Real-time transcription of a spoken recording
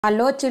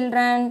Hello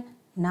children,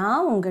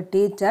 நான் உங்கள்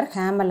teacher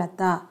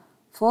Hemalatha.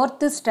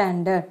 4th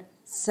standard,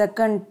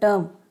 2nd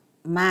term,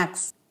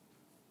 Maths.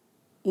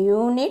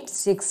 Unit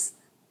 6,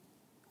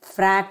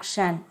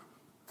 Fraction.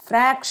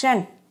 Fraction,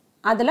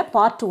 அதில்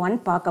part 1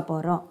 பார்க்க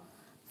போகிறோம்.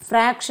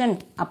 Fraction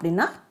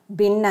அப்படின்னா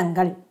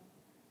பின்னங்கள்.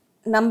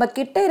 நம்ம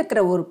கிட்ட இருக்கிற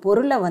ஒரு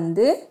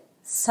பொருளை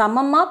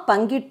சமமாக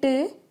பங்கிட்டு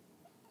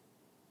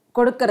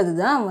கொடுக்கறது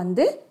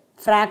தான்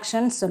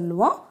fraction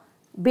சொல்லுவோம்,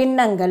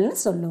 பின்னங்கள்னு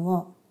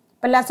சொல்லுவோம்.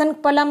 இப்போ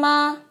லெசனுக்கு போகலாமா?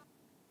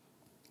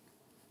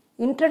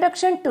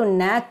 Introduction to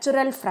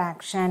natural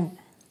fraction.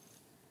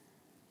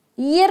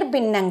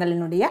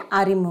 இயற்பின்னங்களினுடைய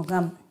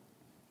அறிமுகம்.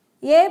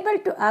 Able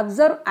to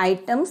observe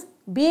items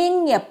being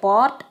a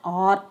part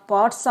R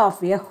parts of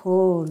a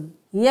whole.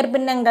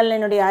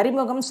 இயற்பின்னங்களினுடைய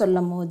அறிமுகம்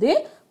சொல்லும் போது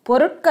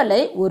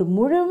பொருட்களை ஒரு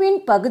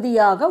முழுவின்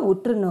பகுதியாக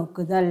உற்று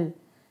நோக்குதல்.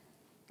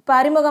 இப்போ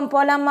அறிமுகம்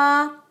போகலாமா?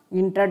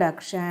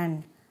 Introduction.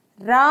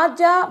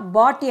 Raja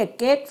bought a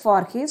cake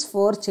for his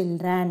 4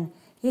 children.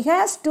 He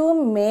has to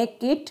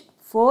make it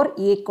 4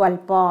 equal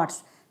parts.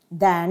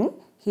 Then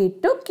he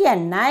took a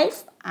knife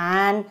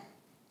and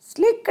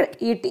slicked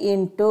it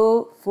into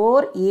 4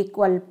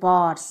 equal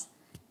parts.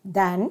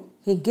 Then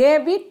he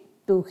gave it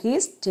to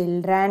his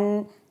children.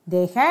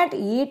 They had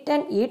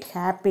eaten it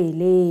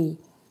happily.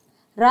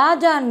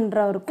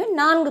 ராஜான்றவருக்கு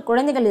 4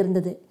 குழந்தைகள்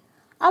இருந்தது.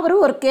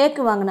 அவர் ஒரு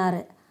கேக்கு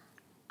வாங்கினார்.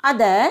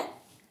 அதை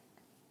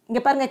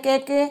இங்கே பாருங்கள்,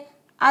 கேக்கு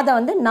அதை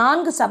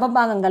 4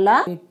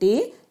 சமபாகங்களாக வெட்டி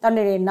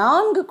தன்னுடைய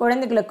 4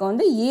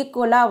 குழந்தைகளுக்கு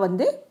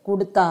ஈக்குவலாக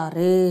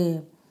கொடுத்தாரு.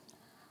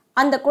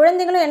 அந்த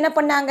குழந்தைகளும் என்ன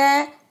பண்ணாங்க?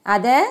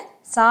 அதை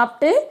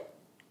சாப்பிட்டு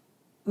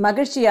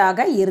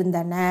மகிழ்ச்சியாக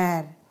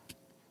இருந்தனர்.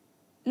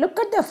 Look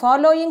at the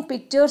following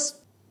pictures.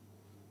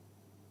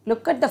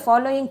 Look at the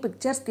following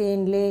pictures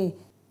clearly.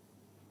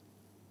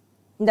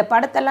 இந்த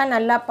படத்தெல்லாம்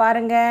நல்லா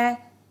பாருங்க.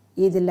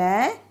 இதில்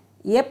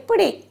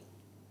எப்படி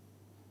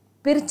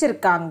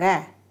பிரிச்சிருக்காங்க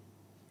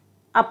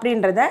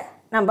அப்படின்றத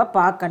நம்ம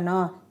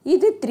பார்க்கணும்.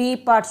 இது 3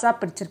 பார்ட்ஸாக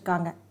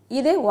பிரிச்சிருக்காங்க.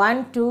 இது 1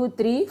 2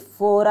 3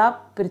 4ஆக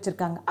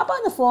பிரிச்சிருக்காங்க. அப்போ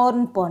அந்த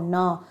 4ன்னு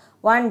போடணும்.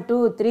 1 2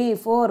 3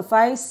 4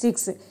 5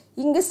 6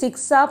 இங்கே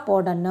 6ஆக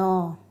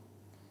போடணும்.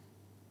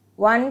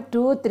 1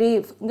 2 3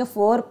 இங்கே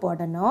 4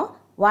 போடணும்.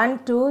 1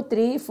 2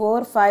 3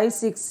 4 5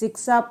 6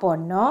 6ஆக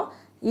போடணும்.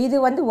 இது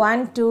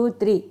 1 2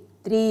 3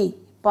 3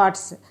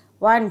 பார்ட்ஸ்.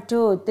 1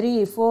 2 3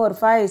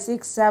 4 5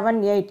 6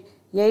 7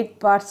 8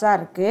 பார்ட்ஸாக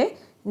இருக்குது.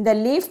 இந்த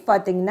லீஃப்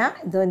பார்த்திங்கன்னா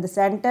இது இந்த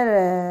சென்டர்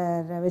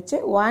வச்சு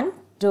 1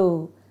 2.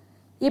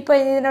 இப்போ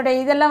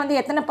இதெல்லாம்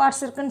எத்தனை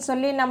பார்ட்ஸ் இருக்குதுன்னு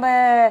சொல்லி நம்ம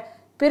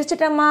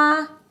பிரிச்சுட்டோமா?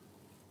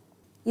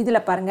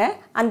 இதில் பாருங்கள்,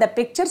 அந்த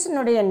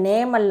பிக்சர்ஸினுடைய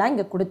நேமெல்லாம்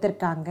இங்கே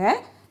கொடுத்துருக்காங்க.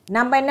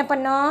 நம்ம என்ன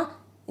பண்ணோம்,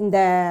 இந்த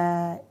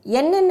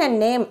என்னென்ன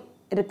நேம்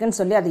இருக்குதுன்னு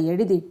சொல்லி அதை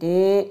எழுதிட்டு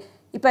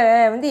இப்போ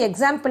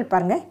எக்ஸாம்பிள்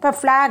பாருங்கள். இப்போ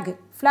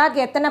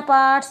ஃப்ளாக் எத்தனை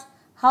parts?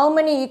 How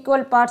many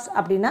equal parts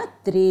அப்படின்னா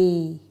 3.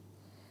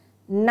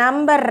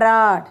 Number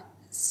rod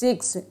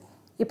 6.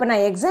 இப்போ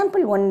நான்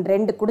எக்ஸாம்பிள் 1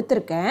 2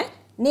 கொடுத்துருக்கேன்.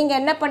 நீங்கள்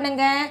என்ன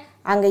பண்ணுங்க,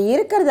 அங்கே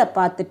இருக்கிறத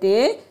பார்த்துட்டு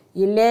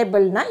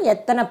லேபிள்னா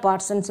எத்தனை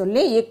பார்ட்ஸ்ன்னு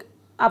சொல்லி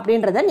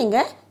அப்படின்றத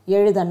நீங்கள்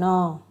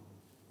எழுதணும்.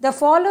 The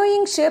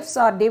following shapes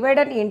are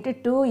divided into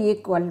 2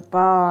 equal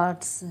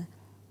parts.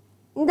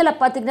 இதில்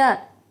பார்த்திங்கன்னா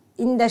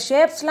இந்த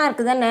ஷேப்ஸ்லாம்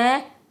இருக்குது தானே,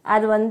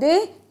 அது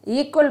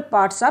ஈக்குவல்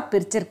பார்ட்ஸாக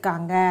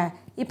பிரிச்சிருக்காங்க.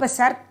 இப்போ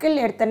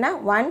சர்க்கிள் எடுத்தோன்னா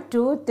 1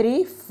 2 3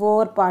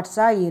 4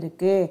 பார்ட்ஸாக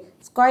இருக்குது.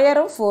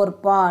 ஸ்கொயரும் 4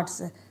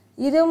 பார்ட்ஸ்.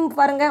 இதுவும்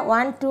பாருங்கள்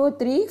 1 2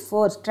 3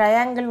 4.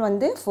 Triangle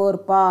 4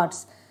 parts.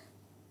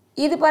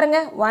 இது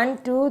பாருங்கள் 1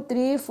 2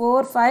 3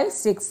 4 5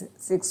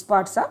 6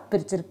 பார்ட்ஸாக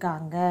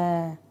பிரிச்சிருக்காங்க.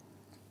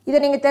 இதை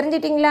நீங்கள்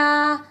தெரிஞ்சிட்டிங்களா?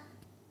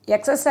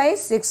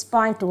 Exercise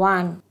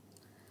 6.1.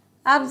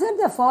 Observe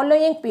the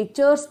following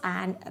pictures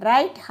and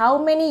write how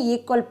many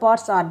equal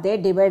parts are they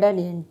divided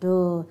into.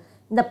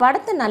 இந்த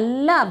படத்தை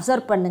நல்லா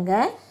அப்சர்வ்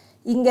பண்ணுங்கள்.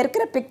 இங்கே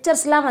இருக்கிற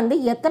பிக்சர்ஸ்லாம்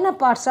எத்தனை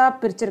பார்ட்ஸாக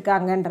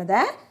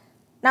பிரிச்சிருக்காங்கன்றத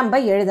நம்ம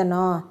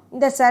எழுதணும்.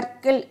 இந்த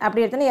சர்க்கிள்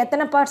அப்படி எடுத்தோன்னா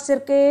எத்தனை பார்ட்ஸ்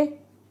இருக்குது?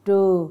 2.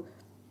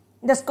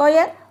 இந்த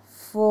ஸ்கொயர்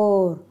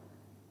 4.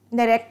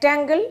 இந்த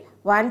ரெக்டாங்கிள்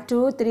 1 2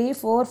 3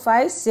 4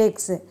 5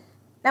 6.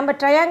 நம்ம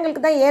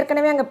ட்ரையாங்கிளுக்கு தான்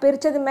ஏற்கனவே அங்கே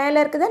பிரித்தது மேலே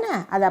இருக்குதுதானே,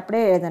 அது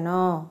அப்படியே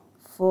எழுதணும்.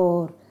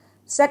 4.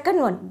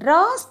 Second one, draw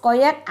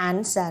square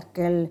and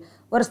circle.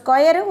 ஒரு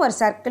ஸ்கொயரும் ஒரு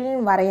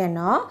சர்க்கிள்னு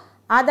வரையணும்.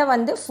 அதை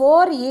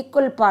 4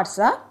 ஈக்குவல்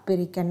பார்ட்ஸாக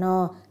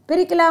பிரிக்கணும்.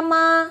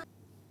 பிரிக்கலாமா?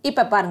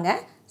 இப்போ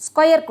பாருங்கள்,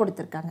 ஸ்கொயர்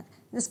கொடுத்துருக்காங்க.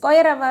 இந்த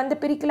ஸ்கொயரை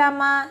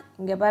பிரிக்கலாமா?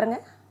 இங்கே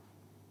பாருங்கள்.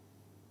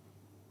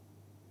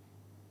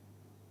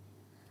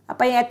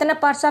 அப்போ எத்தனை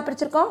பார்ட்ஸாக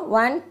பிரிச்சிருக்கோம்?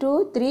 1 2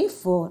 3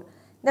 4.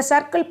 இந்த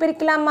சர்க்கிள்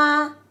பிரிக்கலாமா?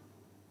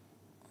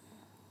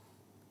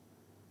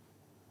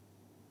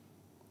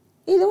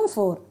 இதுவும்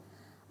 4.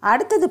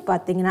 அடுத்தது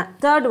பார்த்தீங்கன்னா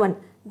third one,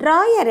 draw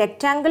a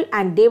rectangle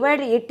and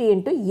divide it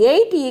into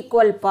 8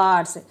 equal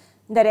parts.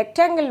 இந்த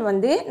ரெக்டாங்கிள்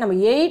நம்ம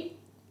 8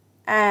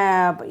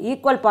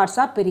 ஈக்குவல்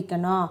பார்ட்ஸாக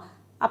பிரிக்கணும்.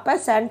 அப்போ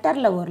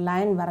சென்டரில் ஒரு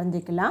லைன்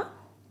வரைஞ்சிக்கலாம்.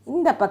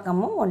 இந்த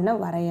பக்கமும் ஒன்று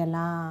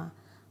வரையலாம்.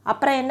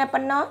 அப்புறம் என்ன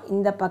பண்ணோம்,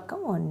 இந்த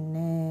பக்கம்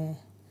 1,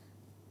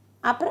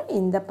 அப்புறம்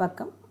இந்த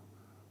பக்கம்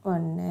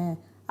 1,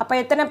 அப்போ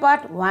எத்தனை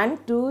பார்ட் 1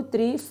 2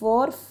 3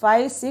 4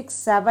 5 6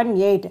 7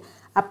 8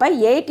 அப்போ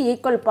 8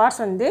 ஈக்குவல்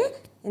பார்ட்ஸ் வந்து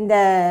இந்த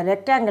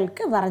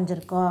ரெக்டாங்கிளுக்கு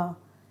வரைஞ்சிருக்கோம்.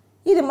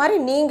 இது மாதிரி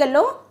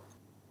நீங்களும்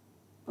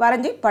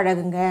வரைஞ்சி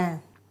பழகுங்க.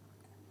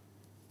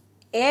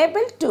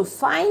 Able to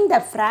find the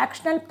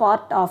fractional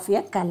part of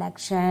a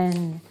collection.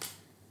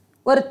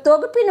 ஒரு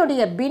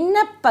தொகுப்பினுடைய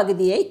பின்ன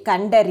பகுதியை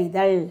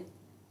கண்டறிதல்.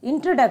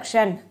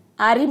 இன்ட்ரோடக்ஷன்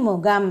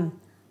அறிமுகம்.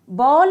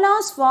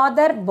 Bala's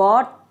father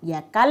bought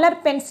a color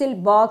pencil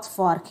box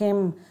for him.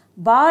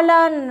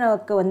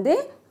 பாலானுக்கு வந்து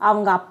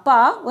அவங்க அப்பா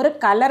ஒரு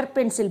கலர்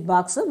பென்சில்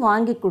பாக்ஸ்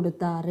வாங்கி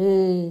கொடுத்தாரு.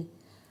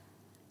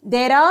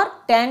 There are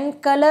 10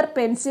 color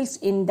pencils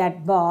in that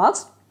box.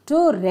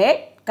 2 red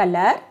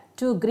color,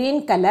 2 green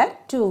color,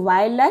 2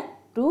 violet,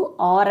 2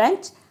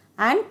 orange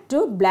and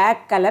 2 black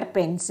color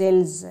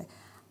pencils.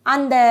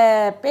 அந்த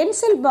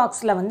பென்சில்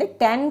பாக்ஸில் வந்து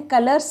 10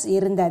 கலர்ஸ்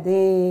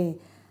இருந்தது.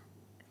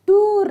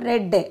 2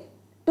 red,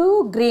 2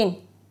 green,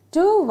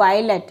 2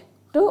 violet,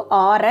 2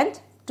 orange,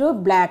 2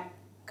 black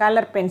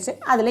color pencil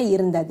அதில்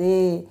இருந்தது.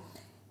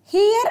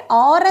 Here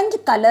orange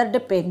colored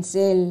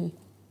pencil.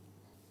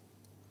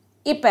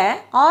 இப்போ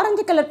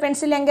orange colour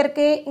pencil எங்கே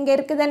இருக்குது? இங்கே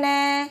இருக்குதானே.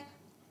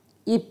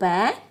 இப்போ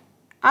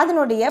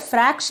அதனுடைய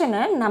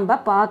ஃப்ராக்ஷனை நம்ம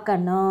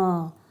பார்க்கணும்.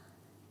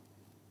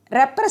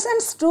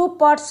 Represents 2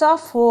 parts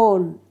of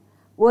whole.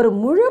 ஒரு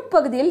முழு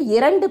பகுதியில்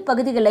 2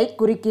 பகுதிகளை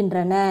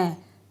குறிக்கின்றன.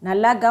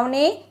 நல்லா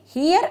கவனி.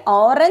 Here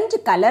orange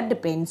colored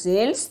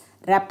pencils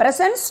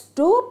represents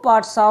 2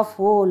 parts of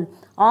whole.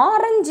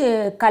 Orange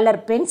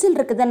colour pencil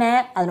இருக்குதானே,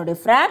 அதனுடைய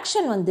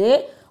ஃப்ராக்ஷன் வந்து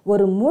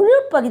ஒரு முழு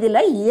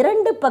பகுதியில்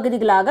 2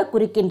 பகுதிகளாக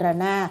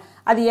குறிக்கின்றன.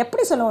 அது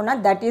எப்படி சொல்லுவோம்னா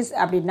தட் இஸ்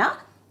அப்படின்னா,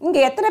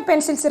 இங்கே எத்தனை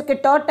பென்சில்ஸ்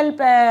இருக்குது? Total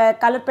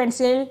colour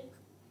pencil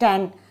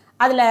 10.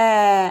 அதில்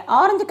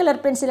ஆரஞ்சு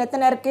கலர் பென்சில்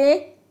எத்தனை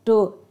இருக்குது? 2.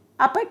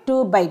 அப்போ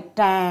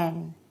 2/10.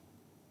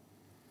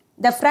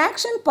 The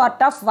fraction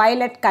part of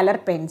violet color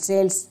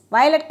pencils.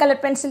 violet color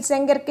pencils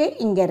எங்கே இருக்குது?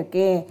 இங்கே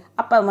இருக்குது.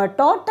 அப்போ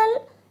டோட்டல்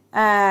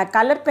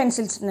கலர்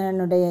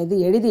பென்சில்ஸ்னுடைய இது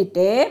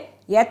எழுதிட்டு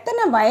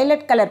எத்தனை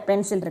வயலட் கலர்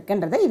பென்சில்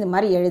இருக்குன்றதை இது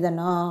மாதிரி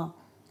எழுதணும்.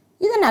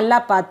 இதை நல்லா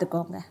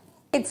பார்த்துக்கோங்க.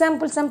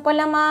 எக்ஸாம்பிள்ஸ்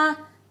போகலாமா?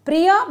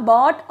 பிரியா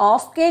பாட்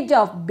half kg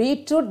of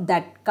beetroot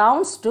that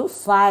counts to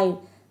 5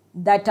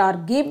 that are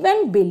given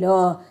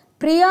below.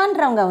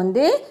 பிரியான்றவங்க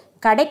வந்து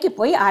கடைக்கு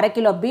போய் 1/2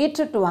 கிலோ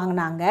பீட்ரூட்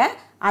வாங்கினாங்க.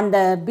 அந்த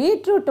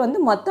பீட்ரூட் வந்து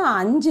மொத்தம்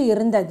 5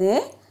 இருந்தது.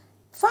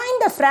 Find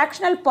the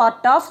fractional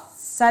part of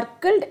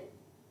circled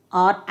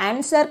or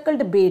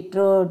encircled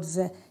beetroots.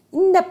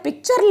 இந்த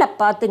பிக்சரில்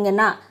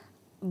பார்த்தீங்கன்னா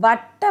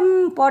வட்டம்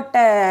போட்ட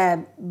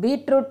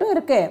பீட்ரூட்டும்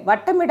இருக்குது,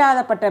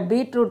 வட்டமிடாதப்பட்ட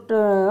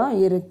பீட்ரூட்டும்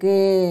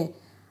இருக்குது.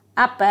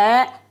 அப்போ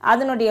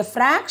அதனுடைய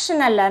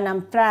ஃப்ராக்ஷனலை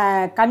நம்ம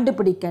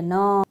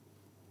கண்டுபிடிக்கணும்.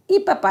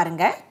 இப்போ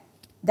பாருங்கள்,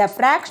 த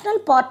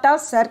fractional part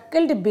of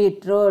circled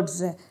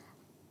beetroots.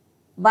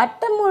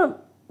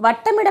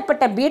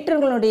 வட்டமிடப்பட்ட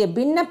பீட்ரூட்களுடைய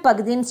பின்ன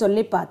பகுதின்னு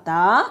சொல்லி பார்த்தா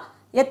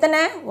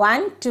எத்தனை?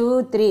 1 2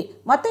 3.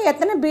 மொத்தம்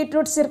எத்தனை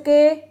பீட்ரூட்ஸ்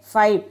இருக்குது?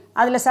 5.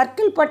 அதில்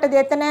சர்க்கிள் போட்டது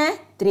எத்தனை?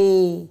 3.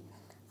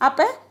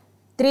 அப்போ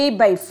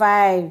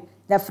 3/5.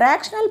 த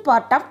fractional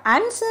part of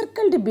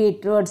அன்சர்க்கிள்டு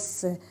beetroots.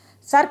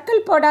 Circle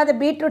போடாத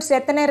பீட்ரூட்ஸ்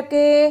எத்தனை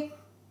இருக்குது?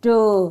 2.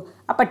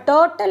 அப்போ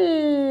டோட்டல்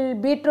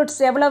பீட்ரூட்ஸ்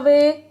எவ்வளவு?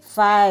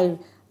 5.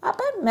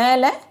 அப்போ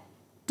மேலே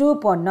 2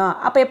 போடணும்.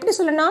 அப்போ எப்படி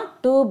சொல்லணும்?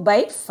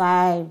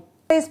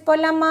 2/5.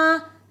 போடலாமா?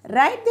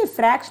 Write the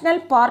fractional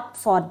part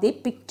for the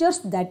pictures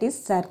that is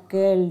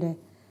circled.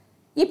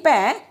 இப்போ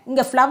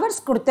இங்கே ஃப்ளவர்ஸ்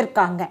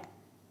கொடுத்துருக்காங்க.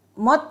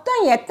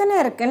 மொத்தம் எத்தனை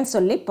இருக்குன்னு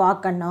சொல்லி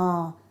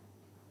பார்க்கணும்.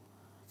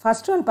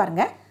 ஃபர்ஸ்ட் ஒன்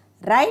பாருங்கள்.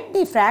 Write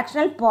the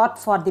fractional part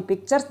for the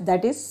pictures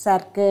that is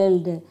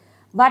circled.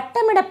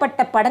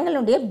 வட்டமிடப்பட்ட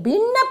படங்களுடைய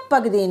பின்ன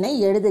பகுதியினை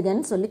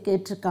எழுதுகன்னு சொல்லி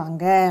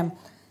கேட்டிருக்காங்க.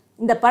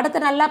 இந்த படத்தை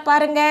நல்லா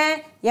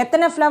பாருங்கள்.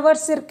 எத்தனை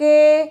ஃப்ளவர்ஸ்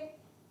இருக்குது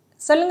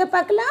சொல்லுங்கள்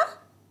பார்க்கலாம்.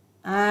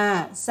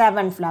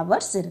 7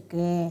 ஃப்ளவர்ஸ்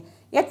இருக்குது.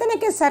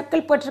 எத்தனைக்கு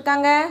சர்க்கிள்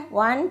போட்டிருக்காங்க?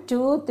 1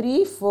 2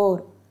 3 4.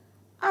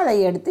 அதை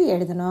எடுத்து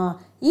எழுதணும்.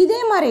 இதே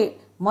மாதிரி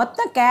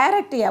மொத்தம்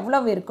கேரட்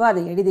எவ்வளவு இருக்கோ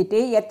அதை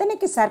எழுதிட்டு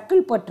எத்தனைக்கு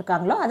சர்க்கிள்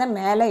போட்டிருக்காங்களோ அதை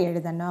மேலே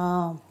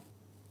எழுதணும்.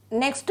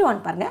 நெக்ஸ்ட்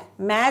ஒன் பாருங்கள்.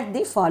 Math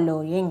the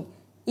following.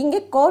 இங்கே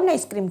கோன்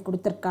ஐஸ்கிரீம்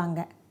கொடுத்துருக்காங்க,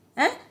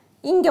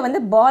 இங்கே வந்து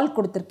பால்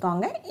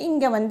கொடுத்துருக்காங்க,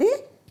 இங்கே வந்து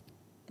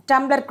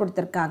டம்ளர்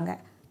கொடுத்துருக்காங்க.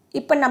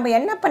 இப்போ நம்ம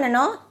என்ன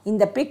பண்ணணும்?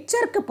 இந்த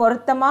பிக்சருக்கு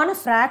பொருத்தமான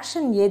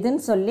ஃப்ராக்ஷன்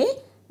எதுன்னு சொல்லி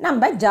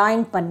நம்ம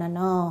ஜாயின்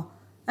பண்ணணும்.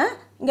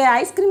 இங்கே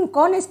ஐஸ்கிரீம்,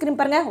 கோன் ஐஸ்கிரீம்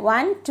பாருங்கள்.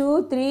 1 2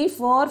 3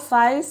 4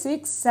 5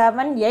 6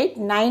 7 8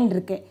 9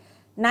 இருக்குது.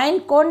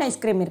 9 கோன்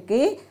ஐஸ்கிரீம்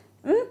இருக்குது.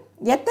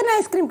 எத்தனை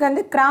ஐஸ்கிரீம்க்கு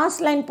வந்து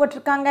கிராஸ் லைன்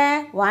போட்டிருக்காங்க?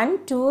 1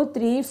 2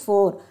 3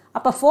 4.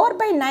 அப்போ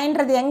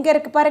 4/9ன்றது எங்கே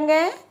இருக்குது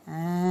பாருங்கள்.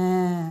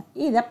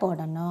 இதை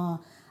போடணும்.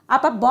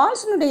 அப்போ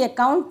பால்ஸ்னுடைய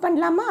கவுண்ட்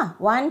பண்ணலாமா?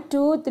 1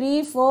 2 3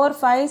 4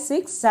 5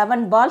 6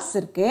 7 பால்ஸ்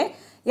இருக்குது.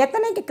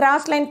 எத்தனைக்கு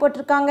கிராஸ் லைன்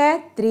போட்டிருக்காங்க?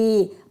 3.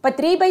 இப்போ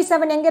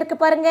 3/7 எங்கே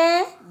இருக்குது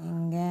பாருங்கள்,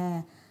 இங்கே.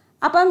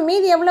 அப்போ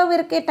மீதி எவ்வளவு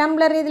இருக்குது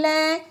டம்ளர்? இதில்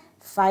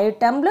 5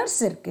 டம்ளர்ஸ்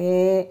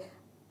இருக்குது.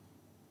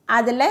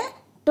 அதில்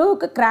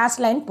 2க்கு கிராஸ்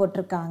லைன்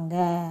போட்டிருக்காங்க.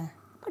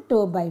 இப்போ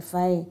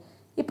 2/5.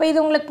 இப்போ இது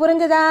உங்களுக்கு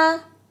புரிஞ்சுதா?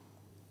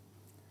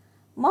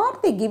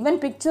 Mark the given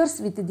pictures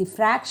with the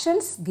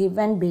fractions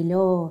given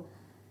below.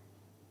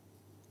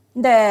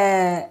 இந்த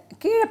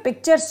கீழே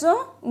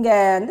பிக்சர்ஸும் இங்கே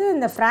வந்து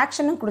இந்த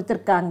ஃப்ராக்ஷனும்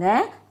கொடுத்துருக்காங்க.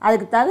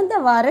 அதுக்கு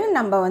தகுந்தவாறு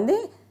நம்ம வந்து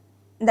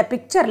இந்த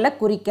பிக்சரில்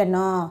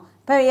குறிக்கணும்.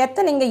 இப்போ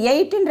எத்தனை இங்கே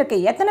 8ன்னு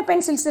இருக்குது. எத்தனை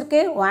பென்சில்ஸ்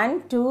இருக்குது? 1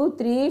 2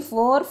 3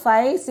 4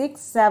 5 6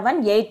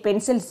 7 8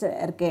 பென்சில்ஸ்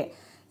இருக்குது.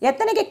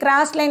 எத்தனைக்கு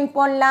கிராஸ் லைன்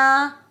போடலாம்?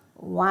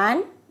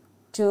 1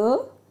 2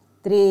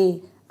 3.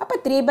 அப்போ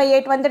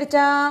 3/8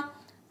 வந்துடுச்சா?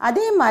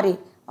 அதே மாதிரி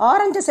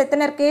ஆரஞ்சஸ்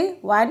எத்தனை இருக்குது?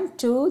 1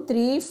 2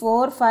 3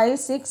 4 5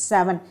 6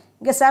 7.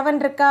 இங்கே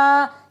 7 இருக்கா?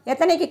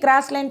 எத்தனைக்கு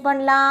கிராஸ் லைன்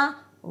பண்ணலாம்?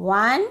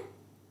 1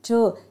 2.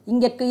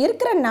 இங்கே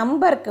இருக்கிற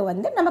நம்பருக்கு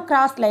வந்து நம்ம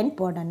கிராஸ் லைன்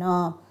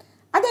போடணும்.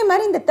 அதே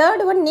மாதிரி இந்த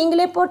தேர்ட் ஒன்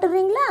நீங்களே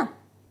போட்டுடுறீங்களா?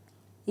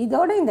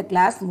 இதோட இந்த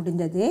கிளாஸ்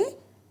முடிஞ்சது.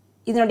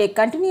 இதனுடைய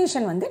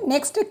கண்டினியூஷன் வந்து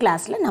நெக்ஸ்ட்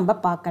கிளாஸில் நம்ம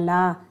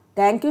பார்க்கலாம்.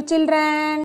 Thank you children.